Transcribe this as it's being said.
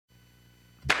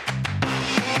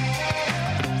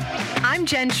I'm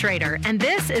Jen Schrader, and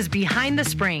this is Behind the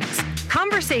Springs.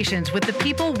 Conversations with the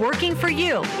people working for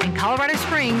you in Colorado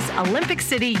Springs, Olympic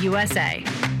City, USA.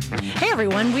 Hey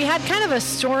everyone, we had kind of a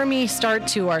stormy start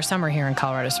to our summer here in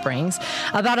Colorado Springs.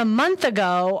 About a month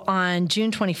ago, on June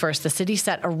 21st, the city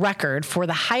set a record for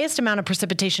the highest amount of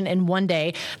precipitation in one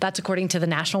day. That's according to the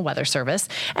National Weather Service.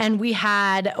 And we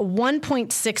had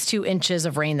 1.62 inches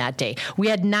of rain that day. We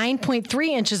had 9.3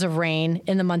 inches of rain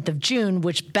in the month of June,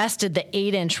 which bested the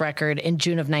 8-inch record in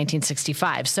June of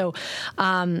 1965. So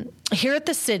here at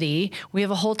the city, we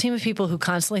have a whole team of people who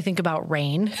constantly think about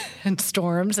rain and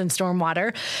storms and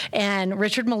stormwater. And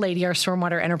Richard Milady, our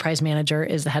Stormwater Enterprise Manager,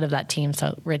 is the head of that team.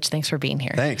 So, Rich, thanks for being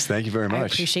here. Thanks. Thank you very much. I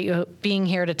appreciate you being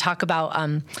here to talk about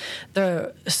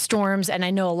the storms. And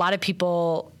I know a lot of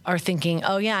people are thinking,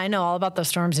 oh, yeah, I know all about those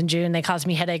storms in June. They caused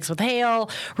me headaches with hail,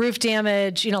 roof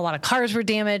damage. You know, a lot of cars were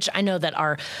damaged. I know that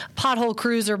our pothole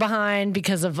crews are behind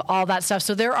because of all that stuff.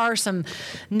 So there are some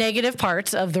negative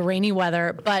parts of the rainy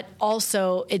weather, but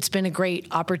also it's been a great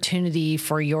opportunity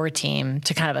for your team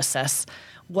to kind of assess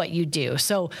what you do.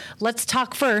 So let's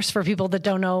talk first for people that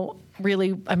don't know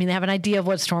really, I mean, they have an idea of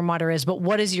what stormwater is, but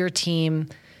what does your team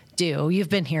do? You've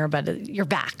been here, but you're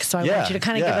back. So I want you to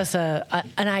kind of give us an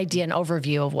idea, an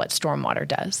overview of what stormwater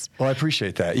does. Well, I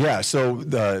appreciate that. Yeah. So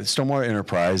the Stormwater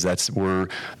Enterprise, we're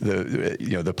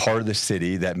the part of the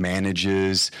city that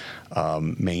manages,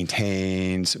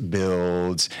 maintains,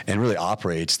 builds, and really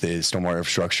operates the stormwater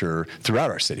infrastructure throughout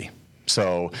our city.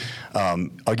 So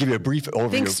I'll give you a brief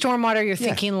overview. Think stormwater, you're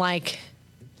thinking like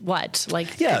what?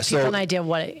 Like give people an idea of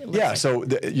what it looks like. So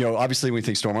obviously when we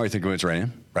think stormwater, you think when it's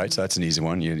raining, right? So that's an easy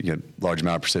one. You get a large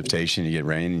amount of precipitation, you get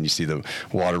rain, and you see the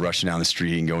water rushing down the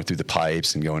street and going through the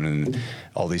pipes and going in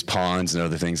all these ponds and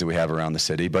other things that we have around the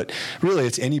city. But really,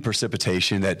 it's any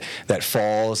precipitation that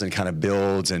falls and kind of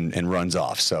builds and runs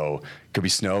off. So it could be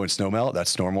snow and snowmelt,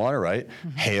 that's stormwater, right?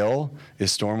 Mm-hmm. Hail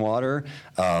is stormwater,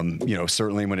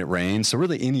 certainly when it rains. So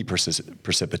really any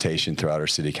precipitation throughout our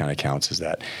city kind of counts as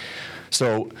that.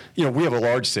 So, we have a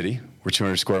large city. We're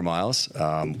 200 square miles.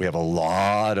 We have a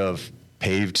lot of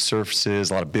paved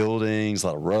surfaces, a lot of buildings, a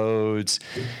lot of roads,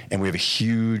 and we have a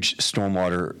huge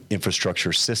stormwater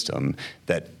infrastructure system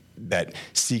that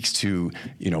seeks to,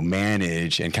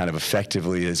 manage and kind of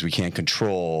effectively as we can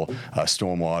control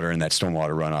stormwater and that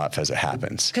stormwater runoff as it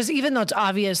happens. Because even though it's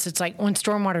obvious, it's like when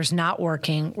stormwater's not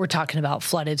working, we're talking about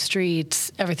flooded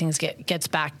streets, everything gets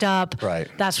backed up. Right.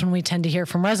 That's when we tend to hear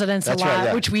from residents a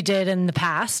lot, which we did in the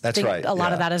past. That's right. A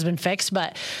lot of that has been fixed,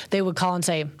 but they would call and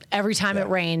say, every time it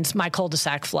rains, my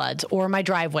cul-de-sac floods, or my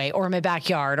driveway, or my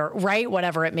backyard, or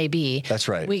whatever it may be. That's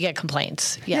right. We get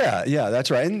complaints. Yeah,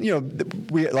 that's right.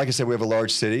 And, we, like I said, we have a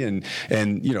large city, and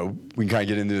we can kind of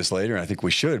get into this later, and I think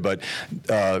we should, but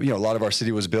a lot of our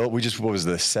city was built. What was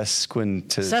the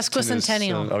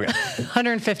sesquicentennial? Okay.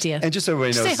 150th. And just so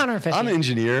everybody knows, say 150th. I'm an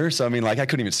engineer, so I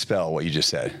couldn't even spell what you just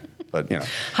said. But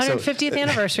 150th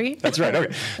anniversary. That's right.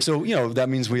 Okay. So that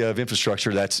means we have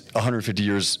infrastructure that's 150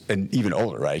 years and even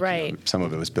older, right? Right. Some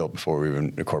of it was built before we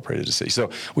even incorporated the city. So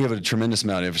we have a tremendous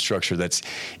amount of infrastructure that's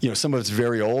some of it's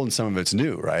very old and some of it's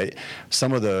new, right?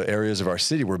 Some of the areas of our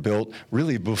city were built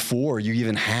really before you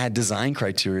even had design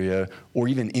criteria or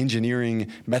even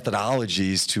engineering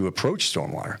methodologies to approach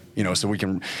stormwater. So we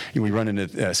run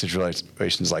into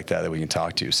situations like that we can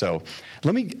talk to. So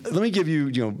let me give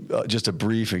you just a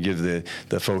brief and give the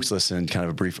folks listening kind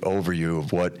of a brief overview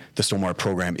of what the stormwater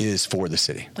program is for the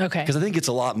city. Okay. Because I think it's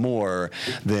a lot more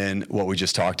than what we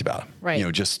just talked about. Right.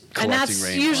 Just collecting rainwater.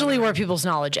 And that's usually where people's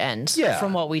knowledge ends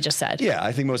from what we just said. Yeah,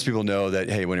 I think most people know that,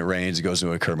 hey, when it rains, it goes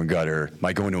into a curb and gutter. It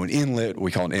might go into an inlet,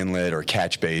 we call it an inlet or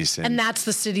catch basin. And that's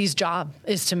the city's job,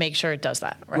 is to make sure it does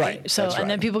that, right? Right. So,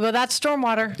 then people go, that's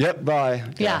stormwater. Yep, bye.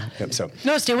 Yeah. Yep, so.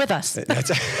 No, stay with us.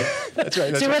 That's right.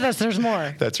 Stay with us, there's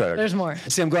more. That's right. Okay. There's more.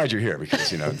 See, I'm glad you're here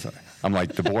because, I'm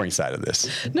like the boring side of this.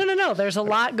 No. There's a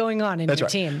lot going on in your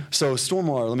team. So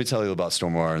stormwater, let me tell you about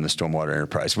stormwater and the Stormwater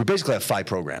Enterprise. We basically have 5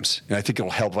 programs. And I think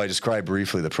it'll help if I describe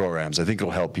briefly the programs. I think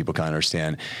it'll help people kind of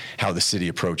understand how the city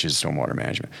approaches stormwater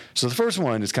management. So the first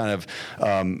one is kind of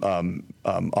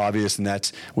obvious, and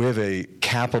that's we have a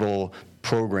capital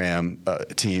program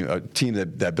team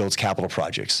that builds capital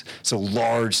projects, so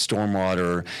large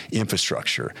stormwater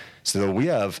infrastructure. So we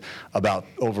have about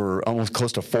almost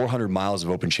close to 400 miles of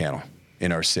open channel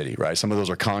in our city, right? Some of those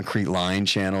are concrete line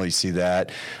channel, you see that.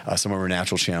 Some of them are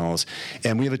natural channels.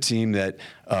 And we have a team that,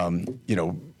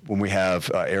 when we have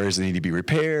areas that need to be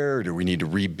repaired or we need to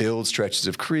rebuild stretches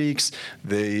of creeks,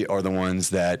 they are the ones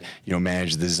that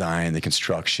manage the design, the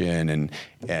construction,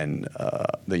 and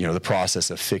the process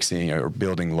of fixing or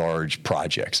building large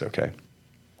projects. Okay.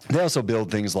 They also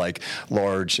build things like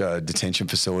large detention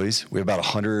facilities. We have about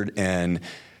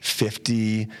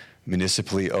 150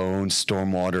 municipally owned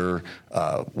stormwater,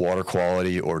 water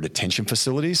quality, or detention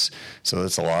facilities. So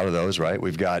that's a lot of those, right?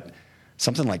 We've got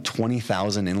something like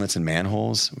 20,000 inlets and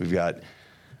manholes. We've got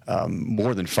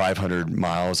more than 500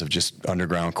 miles of just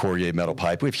underground corrugated metal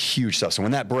pipe. We have huge stuff. So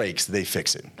when that breaks, they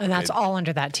fix it. And that's all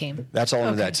under that team? That's all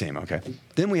under that team, okay.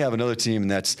 Then we have another team,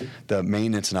 and that's the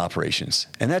maintenance and operations.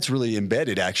 And that's really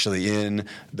embedded, actually, in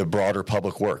the broader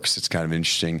public works. It's kind of an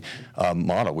interesting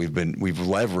model. We've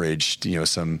leveraged,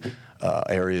 some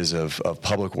areas of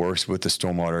public works with the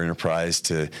stormwater enterprise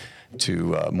to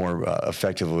more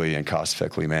effectively and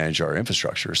cost-effectively manage our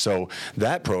infrastructure. So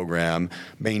that program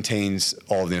maintains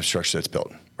all of the infrastructure that's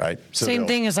built, right? So same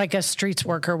thing as like a streets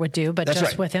worker would do, but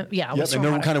just with him, and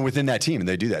they're kind of within that team, and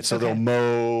they do that. So they'll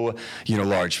mow,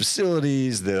 large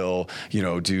facilities. They'll,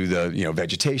 do the,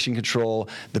 vegetation control.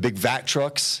 The big vac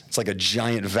trucks, it's like a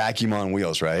giant vacuum on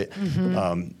wheels, right?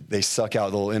 Mm-hmm. They suck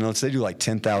out little inlets. They do like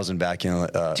 10,000 back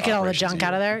inlet. To get all the junk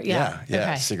out of there? Yeah.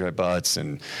 Okay. Cigarette butts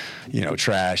and,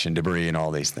 trash and debris and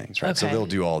all these things, right? Okay. So they'll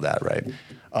do all that, right?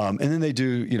 And then they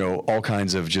do, all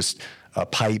kinds of just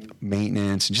pipe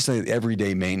maintenance and just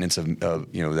everyday maintenance of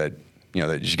that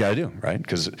you got to do, right?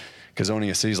 Because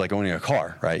owning a city is like owning a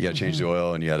car, right? You got to change the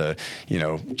oil, and you got to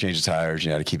change the tires.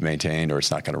 You got to keep it maintained, or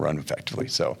it's not going to run effectively.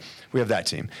 So we have that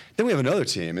team. Then we have another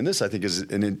team, and this I think is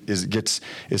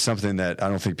something that I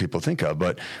don't think people think of,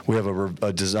 but we have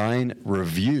a design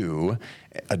review,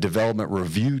 a development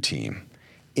review team.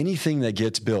 Anything that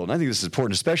gets built, and I think this is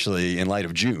important, especially in light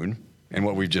of June and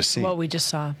what we've just seen. What we just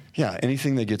saw. Yeah,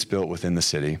 anything that gets built within the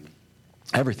city,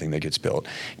 everything that gets built,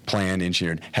 planned,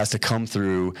 engineered, has to come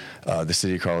through the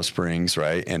city of Colorado Springs,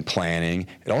 right, and planning.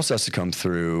 It also has to come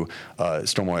through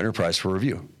Stormwater Enterprise for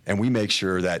review. And we make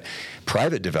sure that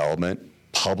private development,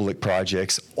 public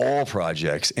projects, all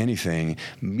projects, anything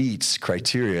meets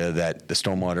criteria that the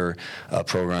stormwater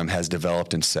program has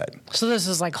developed and set. So this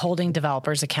is like holding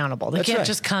developers accountable. They can't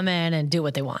just come in and do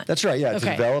what they want. That's right, yeah. Okay. To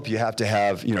develop, you have to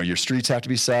have, your streets have to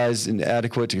be sized and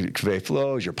adequate to convey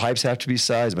flows. Your pipes have to be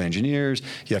sized by engineers.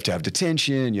 You have to have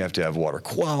detention. You have to have water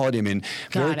quality.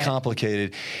 Very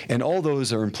complicated. And all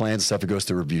those are in plans and stuff that goes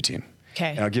to the review team.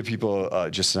 Okay. And I'll give people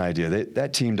just an idea.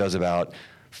 That team does about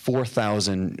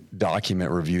 4,000 document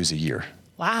reviews a year.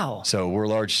 Wow. So we're a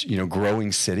large,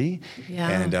 growing city,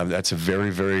 and that's a very,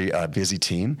 very busy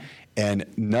team. And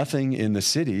nothing in the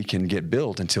city can get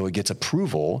built until it gets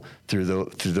approval through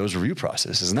those review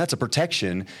processes. And that's a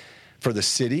protection for the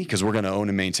city, because we're going to own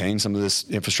and maintain some of this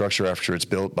infrastructure after it's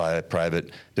built by a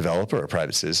private developer or a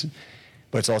private citizen.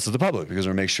 But it's also the public, because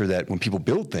we make sure that when people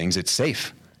build things, it's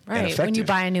safe. Right. When you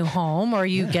buy a new home or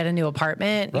you get a new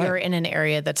apartment, you're in an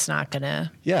area that's not going to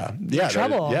be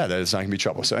trouble. That it's not going to be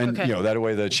trouble. So, and that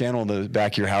way the channel in the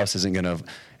back of your house isn't going to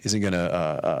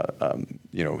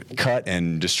cut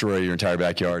and destroy your entire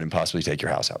backyard and possibly take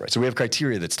your house out. Right. So we have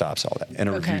criteria that stops all that, and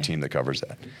a review team that covers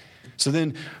that. So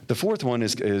then the fourth one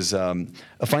is a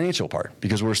financial part,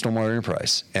 because we're a stormwater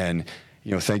enterprise, and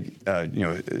so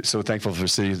thankful for the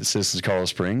citizens of Colorado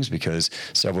Springs, because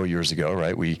several years ago,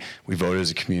 right, we voted as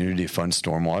a community to fund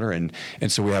stormwater,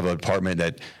 and so we have a department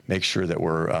that makes sure that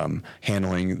we're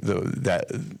handling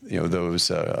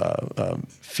those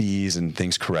fees and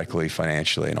things correctly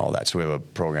financially and all that. So we have a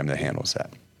program that handles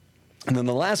that. And then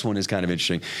the last one is kind of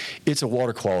interesting. It's a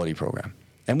water quality program,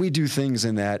 and we do things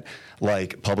in that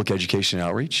like public education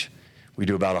outreach. We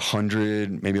do about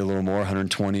 100, maybe a little more,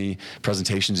 120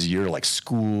 presentations a year, like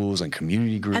schools and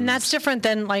community groups. And that's different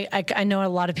than, like, I know a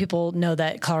lot of people know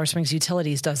that Colorado Springs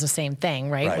Utilities does the same thing,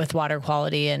 right? With water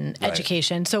quality and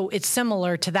education. So it's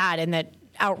similar to that in that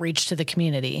outreach to the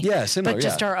community. Yeah, similar. But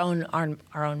just our own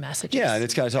messages. Yeah, and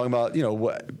it's kind of talking about,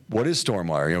 what is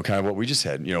stormwater? Kind of what we just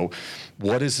said.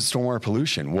 What is the stormwater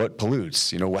pollution? What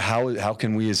pollutes? How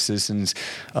can we as citizens,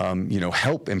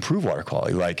 help improve water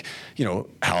quality? Like,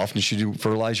 how often should you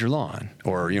fertilize your lawn?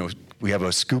 Or, we have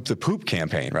a Scoop the Poop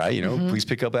campaign, right? Please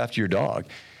pick up after your dog.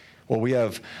 Well, we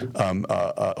have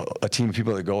a team of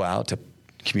people that go out to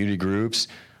community groups,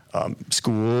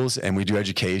 schools, and we do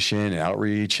education and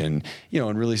outreach, and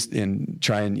really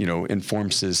try and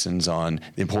inform citizens on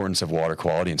the importance of water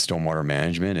quality and stormwater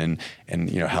management,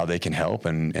 and how they can help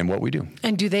and what we do.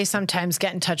 And do they sometimes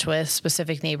get in touch with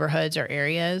specific neighborhoods or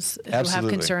areas who have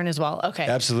concern as well? Okay.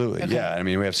 Absolutely. Okay. Yeah.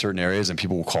 We have certain areas, and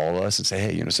people will call us and say,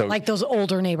 hey, so like those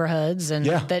older neighborhoods and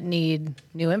that need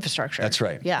new infrastructure. That's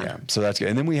right. Yeah. So that's good.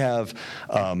 And then we have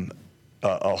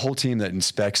a whole team that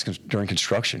inspects during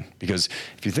construction, because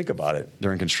if you think about it,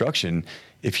 during construction,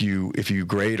 if you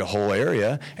grade a whole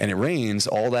area and it rains,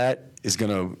 all that is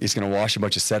going to wash a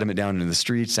bunch of sediment down into the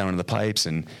streets, down into the pipes,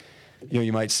 and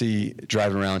you might see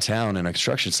driving around town in a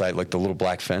construction site like the little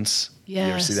black fence. Yes.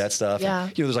 You ever see that stuff? Yeah.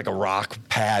 And, there's like a rock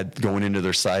pad going into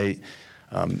their site.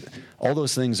 All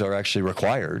those things are actually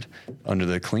required under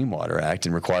the Clean Water Act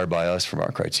and required by us from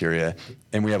our criteria.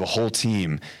 And we have a whole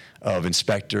team of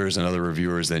inspectors and other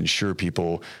reviewers that ensure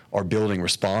people are building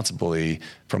responsibly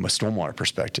from a stormwater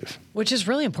perspective. Which is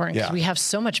really important because we have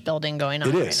so much building going on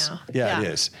right now. Yeah, it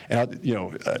is. And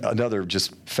another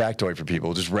just factoid for people.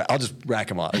 I'll just rack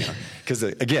them up because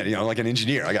again, like an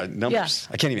engineer, I got numbers.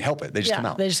 I can't even help it. They just come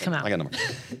out. They just come out. I got numbers.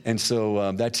 And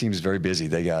so that team is very busy.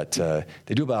 They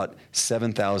do about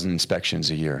 7,000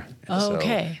 inspections a year.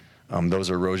 Okay. So,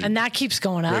 those are erosion. And that keeps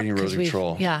going up. Grading erosion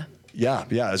control. Yeah. Yeah,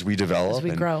 as we develop. As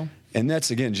we grow. And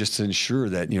that's, again, just to ensure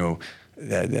that,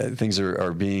 that things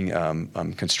are being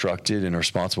constructed in a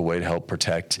responsible way to help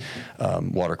protect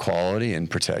water quality and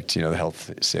protect, the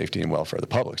health, safety, and welfare of the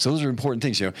public. So those are important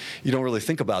things. You don't really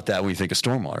think about that when you think of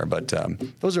stormwater, but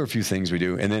those are a few things we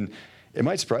do. And then it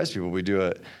might surprise people. We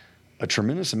do a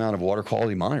tremendous amount of water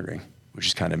quality monitoring, which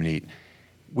is kind of neat.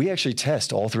 We actually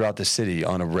test all throughout the city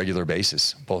on a regular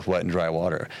basis, both wet and dry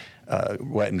water.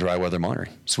 Wet and dry weather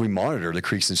monitoring. So we monitor the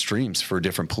creeks and streams for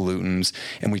different pollutants,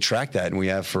 and we track that, and we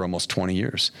have for almost 20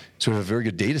 years. So we have a very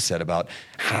good data set about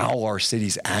how our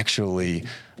cities actually,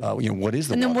 what is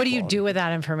the And then water what do you quality. do with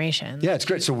that information? Yeah, it's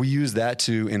great. So we use that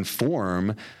to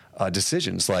inform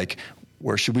decisions like,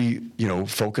 where should we,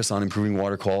 focus on improving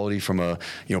water quality from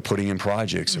putting in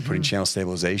projects or putting channel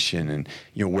stabilization, and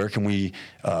where can we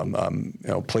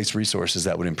place resources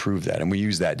that would improve that, and we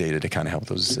use that data to kind of help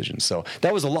those decisions. So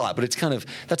that was a lot, but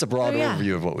that's a broad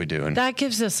overview of what we do, and that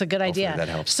gives us a good idea. That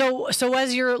helps. So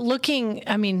as you're looking,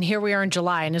 here we are in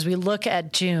July, and as we look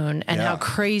at June and how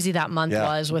crazy that month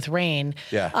was with rain.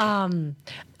 Yeah.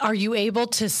 Are you able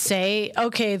to say,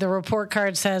 okay, the report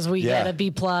card says we get a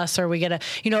B+ or we get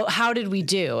how did we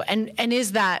do? And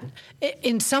is that,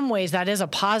 in some ways, that is a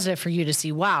positive for you to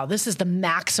see, wow, this is the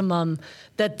maximum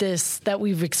that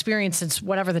we've experienced since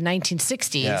whatever the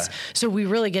 1960s. Yeah. So we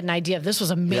really get an idea of this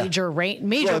was a major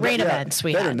rain events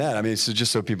we had. Better than that, so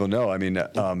just so people know,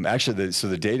 actually,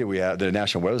 the data we have, the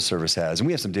National Weather Service has, and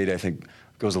we have some data, I think,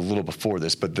 goes a little before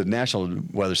this, but the National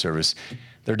Weather Service,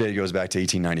 their data goes back to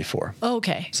 1894. Oh,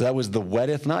 okay. So that was the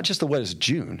wettest, not just the wettest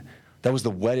June, that was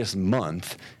the wettest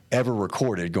month ever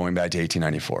recorded going back to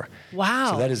 1894.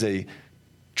 Wow. So that is a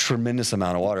tremendous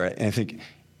amount of water. And I think,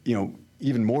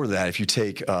 even more than that, if you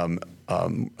take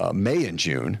May and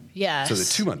June, so the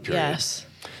 2-month period. Yes.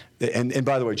 And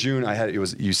by the way, June,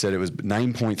 you said it was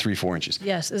 9.34 inches.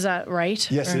 Yes, is that right?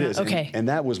 Yes, it is. Okay. And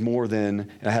that was more than,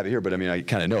 and I have it here, but I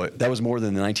kind of know it. That was more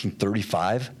than the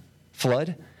 1935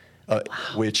 flood,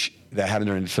 which that happened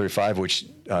in 1935, which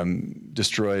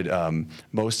destroyed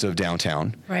most of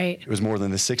downtown. Right. It was more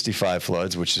than the 65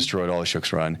 floods, which destroyed all the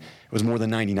Shook's Run. It was more than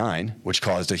 99, which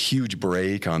caused a huge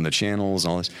break on the channels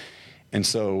and all this. And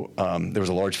so there was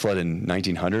a large flood in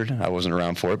 1900. I wasn't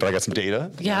around for it, but I got some data.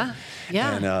 Yeah,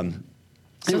 yeah. And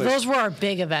so those were our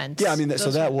big events. Yeah,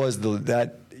 that was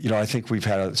I think we've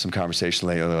had some conversation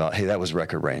lately about, hey, that was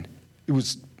record rain. It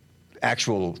was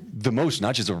the most,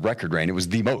 not just a record rain, it was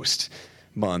the most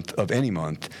month of any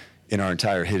month in our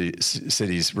entire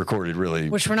cities recorded, really.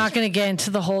 Which we're not going to get into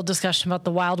the whole discussion about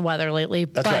the wild weather lately.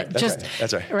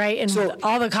 That's right. Right, and so,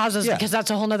 all the causes, because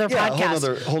that's a whole nother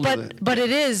podcast. But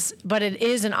it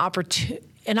is an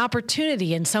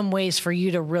opportunity in some ways for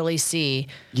you to really see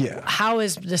how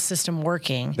is the system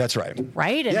working. That's right.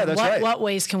 Right? And what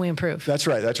ways can we improve? That's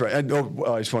right. And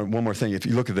I just want one more thing. If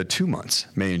you look at the 2 months,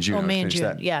 May and June. Oh, May and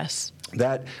June, yes. We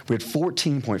had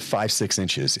 14.56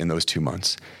 inches in those 2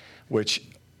 months, which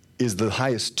is the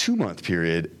highest 2-month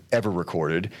period ever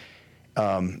recorded,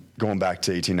 going back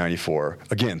to 1894.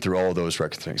 Again, through all of those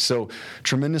record things. So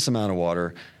tremendous amount of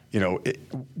water.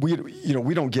 We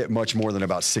don't get much more than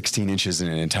about 16 inches in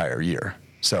an entire year.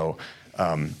 So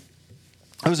that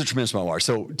was a tremendous amount of water.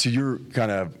 So to your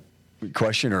kind of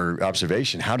question or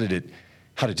observation, how did it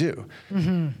do?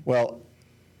 Mm-hmm. Well,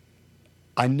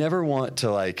 I never want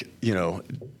to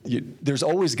there's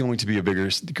always going to be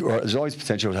there's always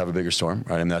potential to have a bigger storm,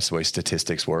 right? That's the way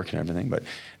statistics work and everything. But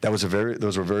those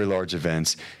were very large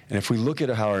events. And if we look at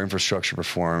how our infrastructure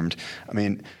performed,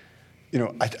 it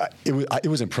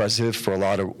was impressive for a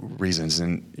lot of reasons,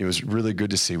 and it was really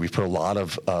good to see. We put a lot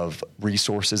of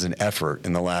resources and effort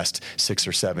in the last 6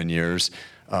 or 7 years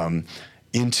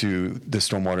into the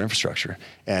stormwater infrastructure.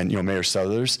 And Mayor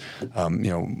Southers,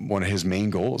 one of his main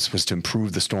goals was to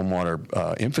improve the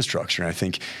stormwater infrastructure. And I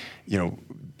think,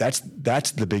 that's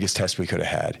the biggest test we could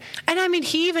have had. And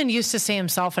he even used to say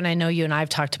himself, and I know you and I have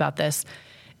talked about this,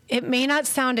 it may not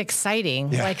sound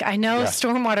exciting. Yeah. Like I know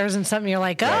stormwater isn't something you're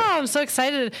like, oh, Right. I'm so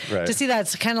excited Right. to see that.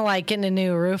 It's kind of like getting a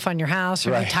new roof on your house or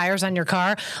new Right. tires on your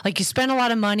car. Like you spend a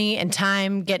lot of money and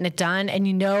time getting it done, and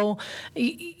you know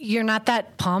you're not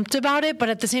that pumped about it, but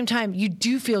at the same time you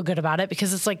do feel good about it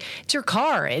because it's like it's your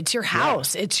car, it's your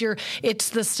house, it's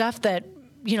the stuff that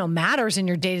matters in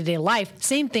your day-to-day life.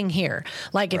 Same thing here.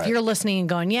 Like if Right. you're listening and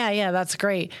going, yeah, that's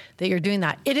great that you're doing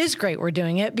that. It is great we're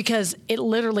doing it because it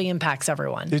literally impacts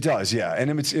everyone. It does, yeah.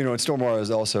 And it's, stormwater is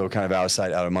also kind of out of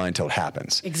sight, out of mind until it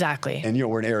happens. Exactly. And,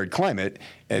 we're an arid climate,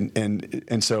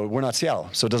 and so we're not Seattle.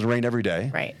 So it doesn't rain every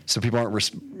day. Right. So people aren't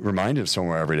reminded of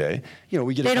stormwater every day.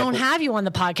 We get They don't have you on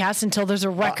the podcast until there's a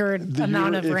record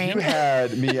amount of rain. If you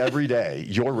had me every day,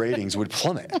 your ratings would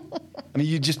plummet. I mean,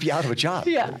 you'd just be out of a job.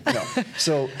 Yeah.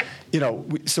 So,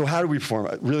 so how do we perform?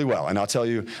 Really well, and I'll tell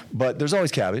you. But there's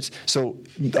always caveats. So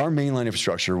our mainline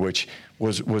infrastructure, which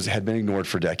had been ignored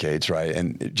for decades, right,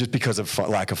 and just because of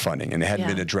lack of funding, and it hadn't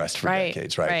been addressed for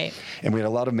decades, right? And we had a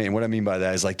lot of what I mean by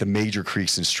that is like the major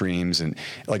creeks and streams, and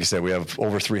like I said, we have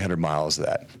over 300 miles of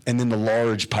that, and then the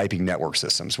large piping network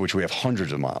systems, which we have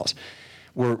hundreds of miles.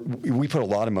 We put a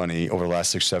lot of money over the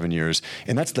last 6-7 years,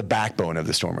 and that's the backbone of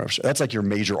the stormwater. That's like your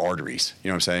major arteries. You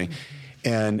know what I'm saying?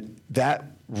 And that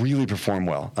really performed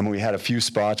well. I mean, we had a few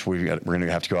spots where we're going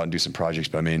to have to go out and do some projects.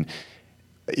 But I mean,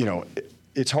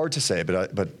 it's hard to say.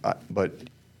 But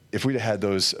if we'd had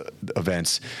those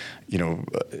events,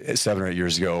 7 or 8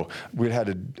 years ago,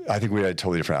 I think we had a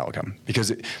totally different outcome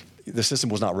because the system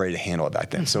was not ready to handle it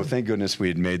back then. So thank goodness we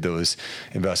had made those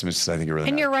investments. I think it really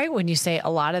And mattered. you're right when you say a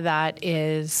lot of that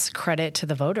is credit to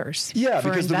the voters. Yeah, for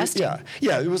because investing.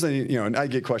 it was and I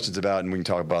get questions about, and we can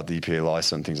talk about the EPA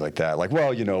license and things like that. Like,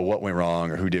 well, what went wrong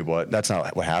or who did what? That's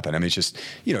not what happened. I mean, it's just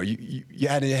it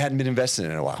hadn't been invested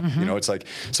in a while. Mm-hmm. It's like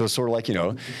so it's sort of like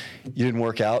you didn't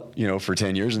work out for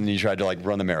 10 years and then you tried to like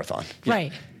run the marathon.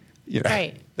 Right.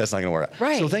 Right. That's not going to work out.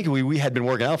 Right. So thankfully we had been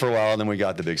working out for a while and then we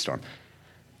got the big storm.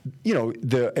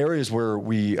 The areas where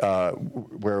we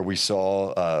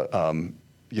saw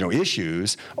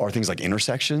issues are things like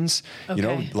intersections.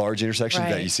 Okay. Large intersections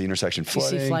that Right. you see intersection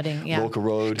flooding. You see flooding, yeah. Local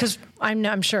road. Because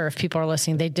I'm sure if people are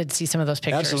listening, they did see some of those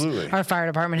pictures. Absolutely. Our fire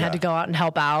department had to go out and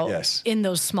help out in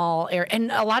those small areas,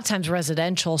 and a lot of times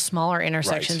residential, smaller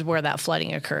intersections where that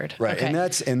flooding occurred. Right, Okay.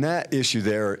 and that issue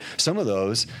there. Some of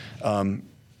those,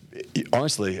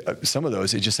 honestly,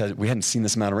 we hadn't seen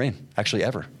this amount of rain actually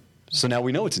ever. So now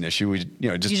we know it's an issue. We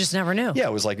you just never knew. Yeah,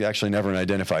 it was like actually never an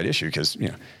identified issue because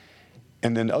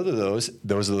And then other those are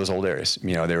those old areas.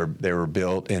 They were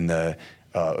built in the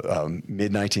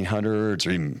mid 1900s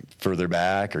or even further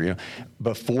back, or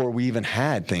before we even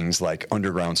had things like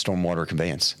underground stormwater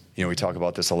conveyance. We talk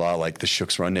about this a lot, like the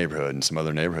Shooks Run neighborhood and some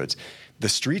other neighborhoods. The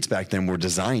streets back then were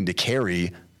designed to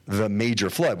carry the major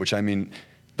flood, which I mean,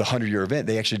 the 100-year event.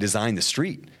 They actually designed the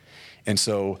street. And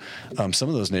so some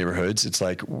of those neighborhoods, it's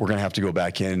like we're going to have to go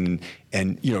back in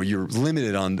and you're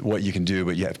limited on what you can do,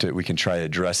 but we can try to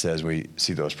address it as we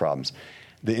see those problems.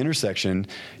 The intersection,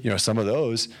 some of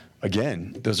those,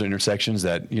 again, those are intersections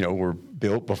that, were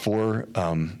built before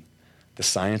the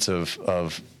science of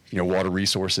water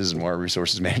resources and water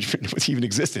resources management even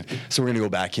existed. So we're going to go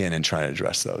back in and try to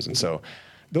address those. And so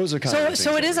those are kind of the things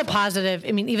So it is a find. positive.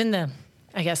 I mean, even the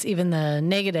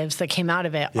negatives that came out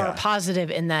of it are positive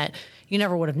in that you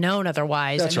never would have known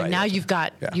otherwise. That's right. Now you've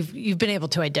got you've been able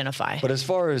to identify. But as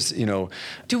far as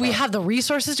do we have the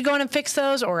resources to go in and fix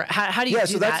those, or how do you? Yeah,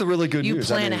 do so that's the really good you news.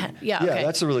 Plan ahead. Yeah, okay.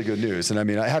 That's the really good news. And I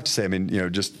mean, I have to say,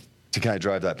 just to kind of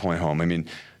drive that point home. I mean,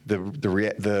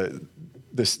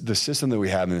 the system that we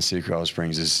have in the city of Colorado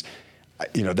Springs is,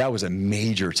 that was a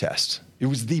major test. It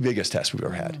was the biggest test we've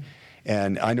ever had.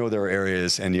 And I know there are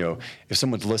areas, and if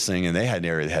someone's listening and they had an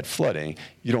area that had flooding,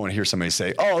 you don't want to hear somebody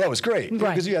say, "Oh, that was great,"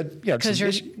 right? Because you had because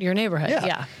your neighborhood,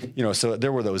 yeah. So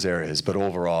there were those areas, but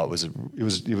overall, it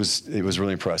was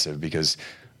really impressive because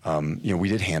we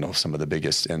did handle some of the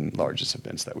biggest and largest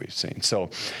events that we've seen. So,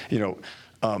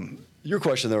 your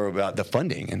question though about the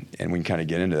funding, and we can kind of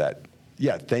get into that.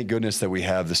 Yeah, thank goodness that we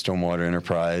have the Stormwater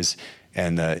Enterprise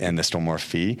and the stormwater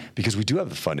fee, because we do have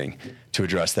the funding to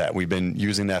address that. We've been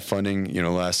using that funding, the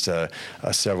last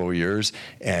several years,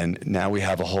 and now we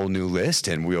have a whole new list,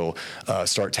 and we'll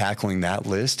start tackling that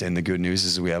list. And the good news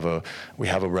is we have a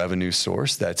revenue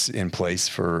source that's in place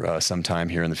for some time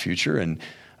here in the future, and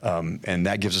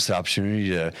that gives us the opportunity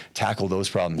to tackle those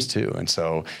problems too. And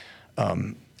so.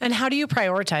 And how do you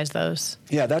prioritize those?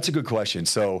 Yeah, that's a good question.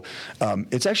 So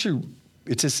it's actually,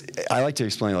 I like to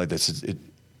explain it like this.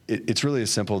 it's really as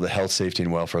simple, the health, safety,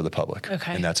 and welfare of the public.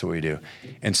 Okay. And that's what we do.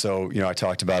 And so, I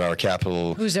talked about our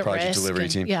capital Who's at project risk delivery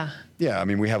team. Yeah. Yeah, I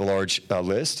mean, we have a large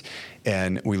list,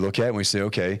 and we look at it and we say,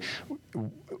 okay,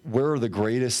 where are the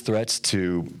greatest threats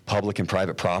to public and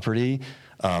private property?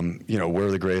 Where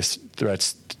are the greatest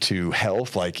threats to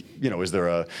health? Like, is there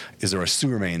a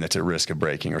sewer main that's at risk of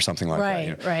breaking or something like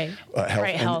that? Right.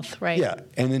 Health. Yeah,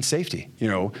 and then safety.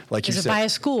 Like you said, is it by a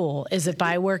school? Is it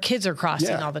by where kids are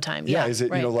crossing all the time? Yeah. Is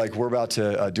it like we're about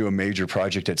to do a major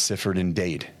project at Sifford and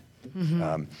Dade,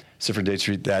 Sifford and Dade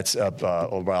Street. That's up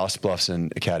over by Austin Bluffs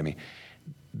and Academy.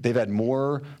 They've had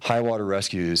more high water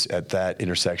rescues at that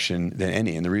intersection than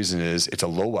any, and the reason is it's a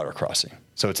low water crossing.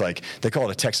 So it's like they call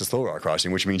it a Texas low water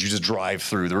crossing, which means you just drive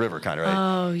through the river, kind of, right?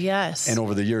 Oh, yes. And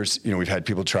over the years, we've had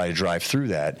people try to drive through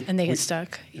that, and they get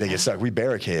stuck. They get stuck. We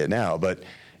barricade it now, but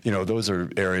those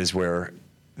are areas where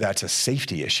that's a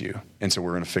safety issue, and so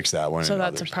we're going to fix that one. So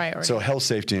that's a priority. So health,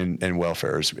 safety, and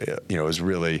welfare is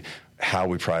really how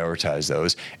we prioritize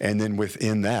those, and then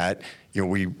within that,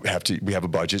 we have a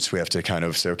budget, so we have to kind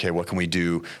of say, okay, what can we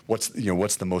do? What's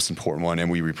the most important one,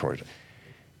 and we report it.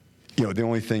 The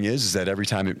only thing is that every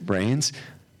time it rains,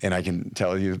 and I can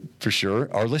tell you for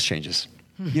sure, our list changes.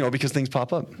 Because things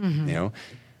pop up. Like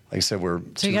I said,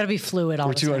 so you got to be fluid all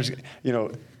the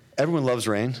time. Everyone loves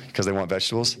rain because they want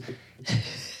vegetables.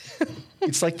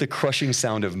 It's like the crushing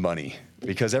sound of money,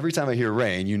 because every time I hear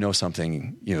rain,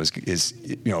 something is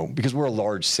because we're a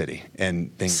large city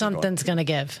and things something's going to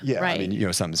give. Yeah, right. I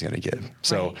mean, something's going to give.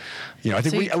 So, I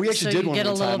think we actually did one time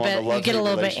on the love. You get a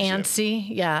little bit antsy.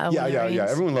 Yeah. Yeah.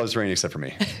 Everyone loves rain except for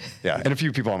me. Yeah, and a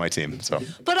few people on my team. So.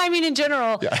 But I mean, in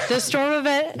general, the storm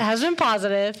event has been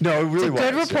positive. No, it really was.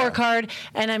 Good report card,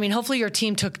 and I mean, hopefully your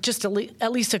team took just at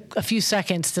least a few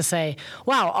seconds to say,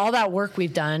 "Wow, all that work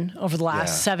we've done over the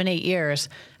last 7-8 years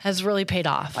has really paid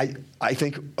off." I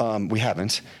think we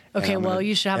haven't. Okay,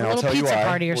 you should have a little pizza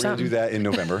party or something. We're going to do that in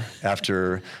November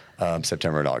after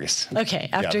September and August. Okay,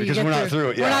 after you because get we're not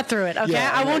through it. Yeah. We're not through it. Okay,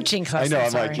 yeah, I won't jinx us. I know.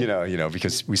 I'm sorry. like,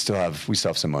 because we still have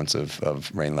some months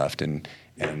of rain left, and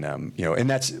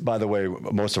that's, by the way,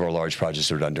 most of our large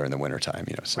projects are done during the winter time.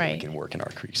 So we can work in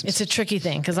our creeks. It's a tricky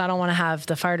thing because I don't want to have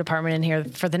the fire department in here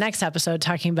for the next episode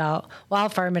talking about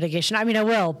wildfire mitigation. I mean, I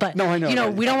will, but no, I know.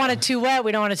 We don't want it too wet.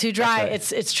 We don't want it too dry.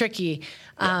 Right. It's tricky.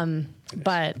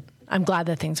 But I'm glad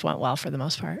that things went well for the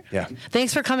most part. Yeah.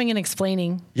 Thanks for coming and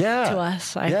explaining to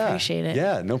us. I appreciate it.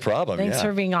 Yeah, no problem. Thanks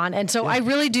for being on. And so I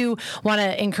really do want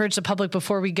to encourage the public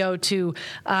before we go to,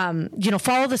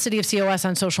 follow the City of COS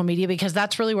on social media, because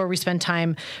that's really where we spend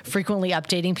time frequently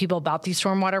updating people about these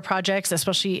stormwater projects,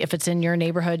 especially if it's in your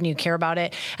neighborhood and you care about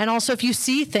it. And also, if you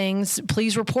see things,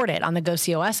 please report it on the Go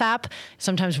COS app.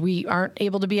 Sometimes we aren't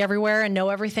able to be everywhere and know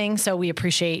everything, so we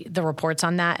appreciate the reports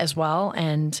on that as well.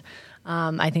 And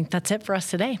I think that's it for us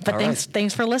today. But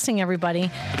thanks for listening, everybody,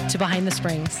 to Behind the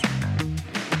Springs.